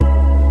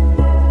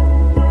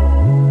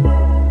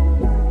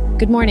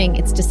Good morning,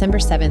 it's December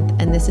 7th,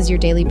 and this is your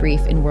daily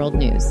brief in world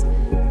news.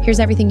 Here's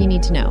everything you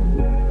need to know.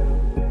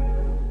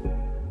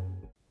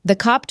 The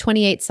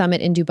COP28 summit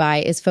in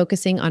Dubai is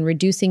focusing on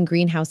reducing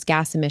greenhouse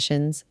gas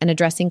emissions and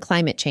addressing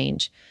climate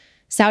change.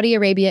 Saudi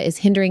Arabia is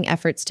hindering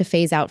efforts to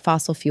phase out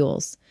fossil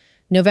fuels.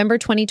 November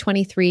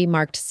 2023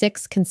 marked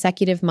 6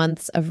 consecutive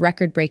months of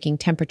record-breaking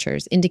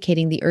temperatures,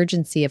 indicating the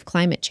urgency of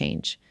climate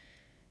change.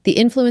 The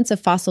influence of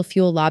fossil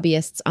fuel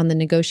lobbyists on the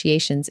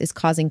negotiations is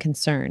causing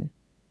concern.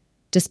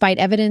 Despite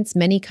evidence,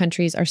 many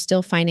countries are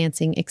still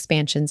financing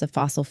expansions of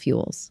fossil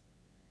fuels.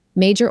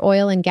 Major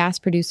oil and gas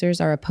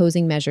producers are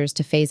opposing measures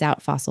to phase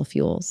out fossil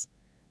fuels.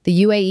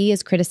 The UAE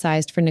is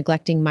criticized for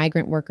neglecting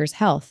migrant workers'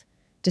 health,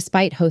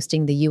 despite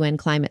hosting the UN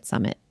Climate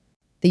Summit.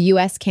 The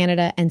US,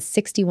 Canada, and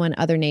 61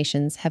 other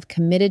nations have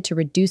committed to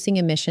reducing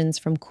emissions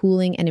from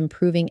cooling and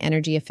improving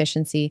energy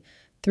efficiency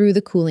through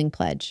the Cooling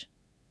Pledge.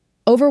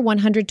 Over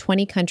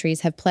 120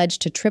 countries have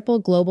pledged to triple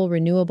global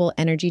renewable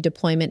energy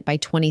deployment by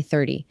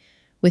 2030,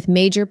 with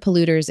major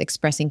polluters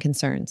expressing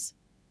concerns.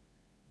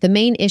 The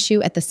main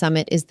issue at the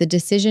summit is the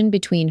decision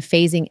between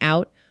phasing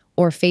out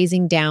or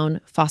phasing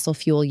down fossil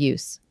fuel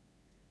use.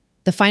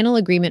 The final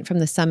agreement from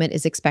the summit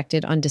is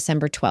expected on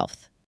December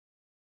 12th.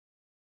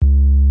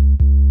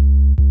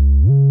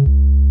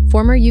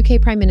 Former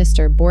UK Prime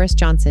Minister Boris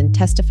Johnson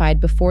testified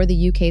before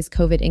the UK's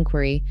COVID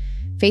inquiry,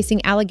 facing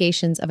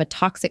allegations of a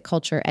toxic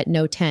culture at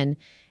No 10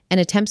 and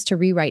attempts to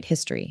rewrite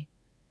history.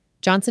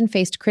 Johnson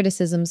faced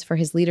criticisms for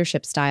his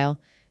leadership style,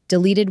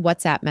 deleted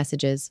WhatsApp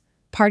messages,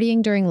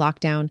 partying during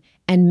lockdown,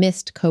 and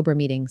missed Cobra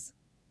meetings.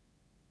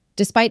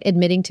 Despite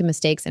admitting to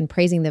mistakes and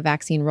praising the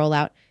vaccine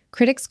rollout,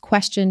 critics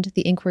questioned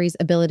the inquiry's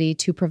ability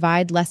to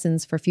provide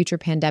lessons for future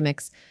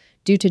pandemics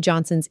due to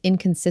Johnson's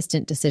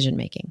inconsistent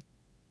decision-making.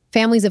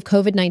 Families of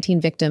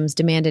COVID-19 victims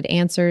demanded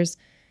answers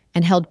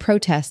and held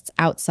protests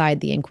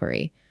outside the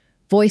inquiry,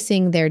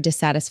 voicing their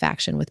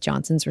dissatisfaction with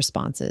Johnson's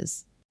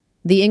responses.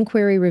 The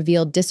inquiry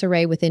revealed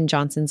disarray within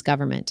Johnson's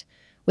government,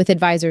 with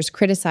advisors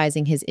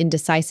criticizing his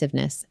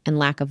indecisiveness and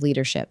lack of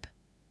leadership.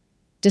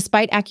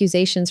 Despite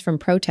accusations from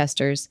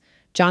protesters,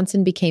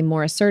 Johnson became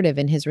more assertive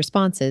in his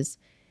responses,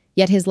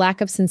 yet his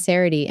lack of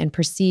sincerity and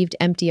perceived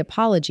empty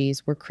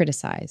apologies were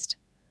criticized.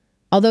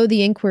 Although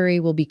the inquiry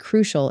will be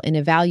crucial in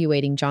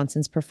evaluating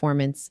Johnson's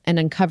performance and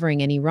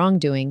uncovering any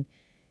wrongdoing,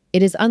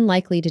 it is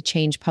unlikely to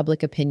change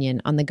public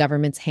opinion on the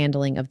government's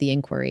handling of the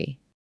inquiry.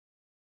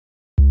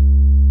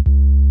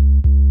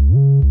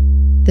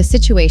 The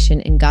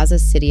situation in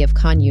Gaza's city of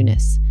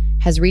Younis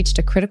has reached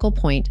a critical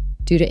point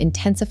due to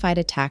intensified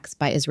attacks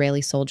by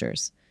Israeli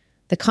soldiers.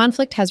 The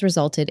conflict has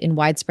resulted in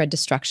widespread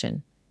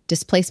destruction,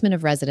 displacement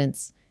of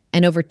residents,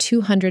 and over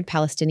 200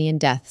 Palestinian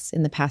deaths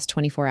in the past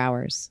 24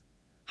 hours.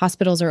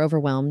 Hospitals are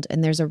overwhelmed,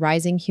 and there's a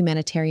rising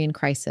humanitarian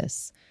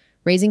crisis,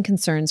 raising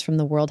concerns from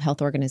the World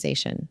Health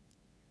Organization.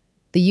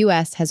 The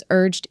U.S. has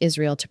urged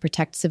Israel to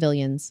protect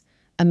civilians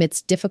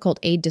amidst difficult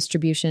aid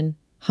distribution,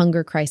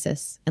 hunger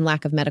crisis, and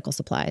lack of medical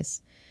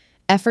supplies.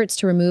 Efforts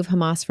to remove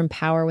Hamas from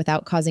power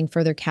without causing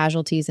further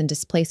casualties and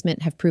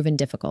displacement have proven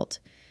difficult.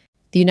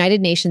 The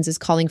United Nations is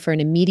calling for an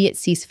immediate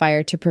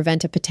ceasefire to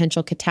prevent a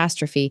potential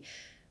catastrophe,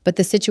 but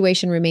the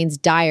situation remains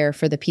dire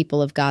for the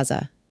people of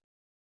Gaza.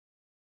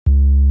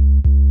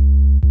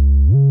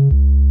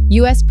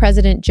 U.S.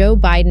 President Joe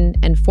Biden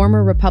and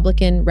former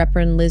Republican Rep.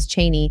 Liz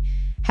Cheney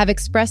have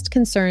expressed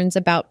concerns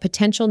about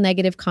potential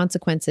negative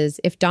consequences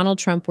if Donald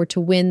Trump were to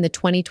win the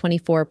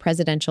 2024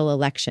 presidential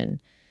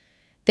election.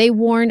 They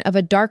warn of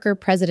a darker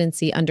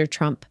presidency under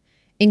Trump,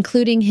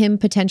 including him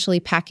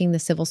potentially packing the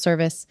civil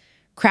service,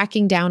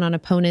 cracking down on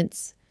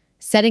opponents,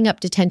 setting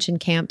up detention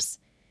camps,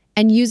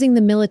 and using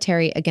the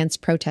military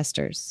against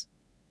protesters.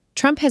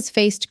 Trump has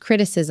faced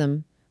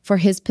criticism for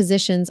his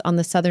positions on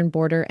the southern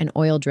border and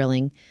oil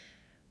drilling,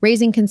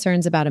 raising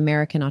concerns about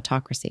American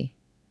autocracy.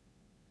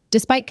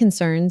 Despite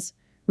concerns,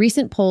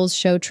 recent polls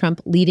show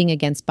Trump leading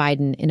against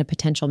Biden in a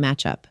potential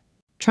matchup.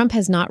 Trump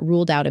has not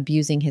ruled out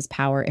abusing his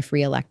power if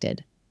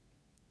reelected.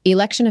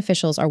 Election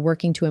officials are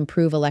working to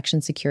improve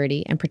election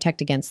security and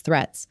protect against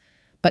threats,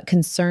 but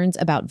concerns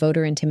about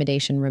voter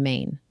intimidation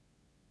remain.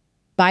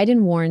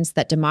 Biden warns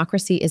that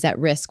democracy is at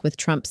risk with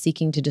Trump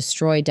seeking to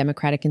destroy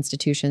democratic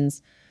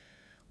institutions,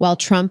 while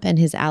Trump and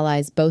his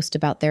allies boast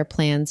about their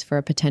plans for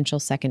a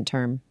potential second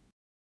term.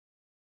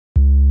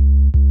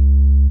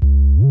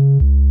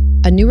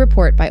 A new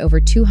report by over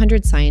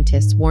 200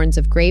 scientists warns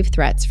of grave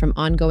threats from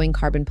ongoing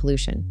carbon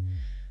pollution.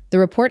 The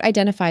report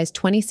identifies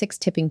 26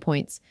 tipping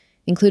points,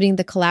 including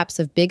the collapse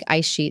of big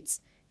ice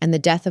sheets and the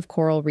death of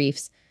coral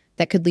reefs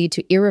that could lead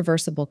to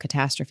irreversible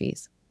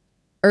catastrophes.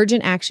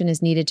 Urgent action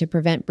is needed to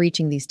prevent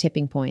breaching these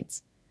tipping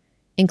points,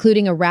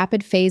 including a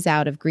rapid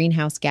phase-out of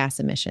greenhouse gas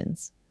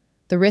emissions.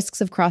 The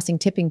risks of crossing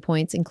tipping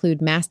points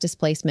include mass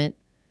displacement,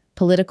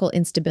 political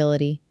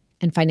instability,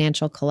 and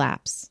financial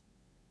collapse.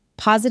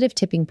 Positive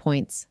tipping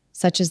points,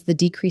 such as the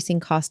decreasing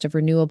cost of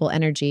renewable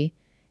energy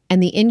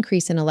and the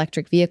increase in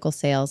electric vehicle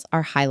sales,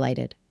 are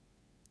highlighted.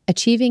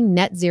 Achieving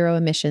net zero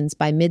emissions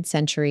by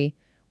mid-century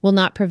will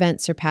not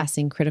prevent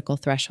surpassing critical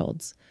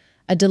thresholds.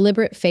 A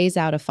deliberate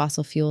phase-out of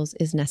fossil fuels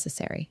is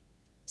necessary.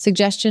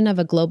 Suggestion of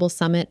a global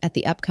summit at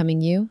the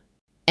upcoming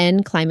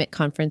UN climate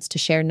conference to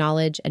share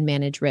knowledge and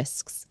manage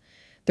risks.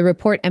 The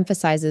report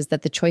emphasizes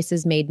that the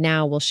choices made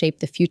now will shape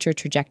the future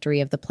trajectory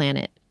of the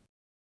planet.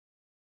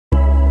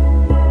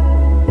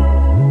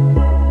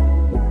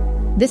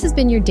 This has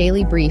been your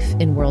daily brief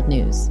in world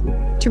news.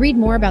 To read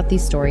more about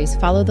these stories,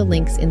 follow the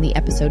links in the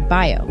episode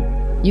bio.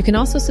 You can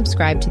also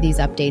subscribe to these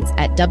updates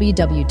at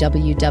www.brief.news.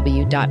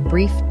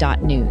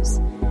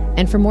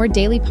 And for more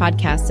daily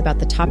podcasts about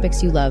the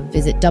topics you love,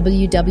 visit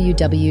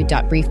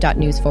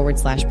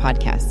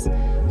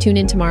www.brief.news/podcasts. Tune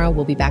in tomorrow.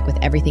 We'll be back with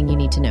everything you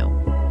need to know.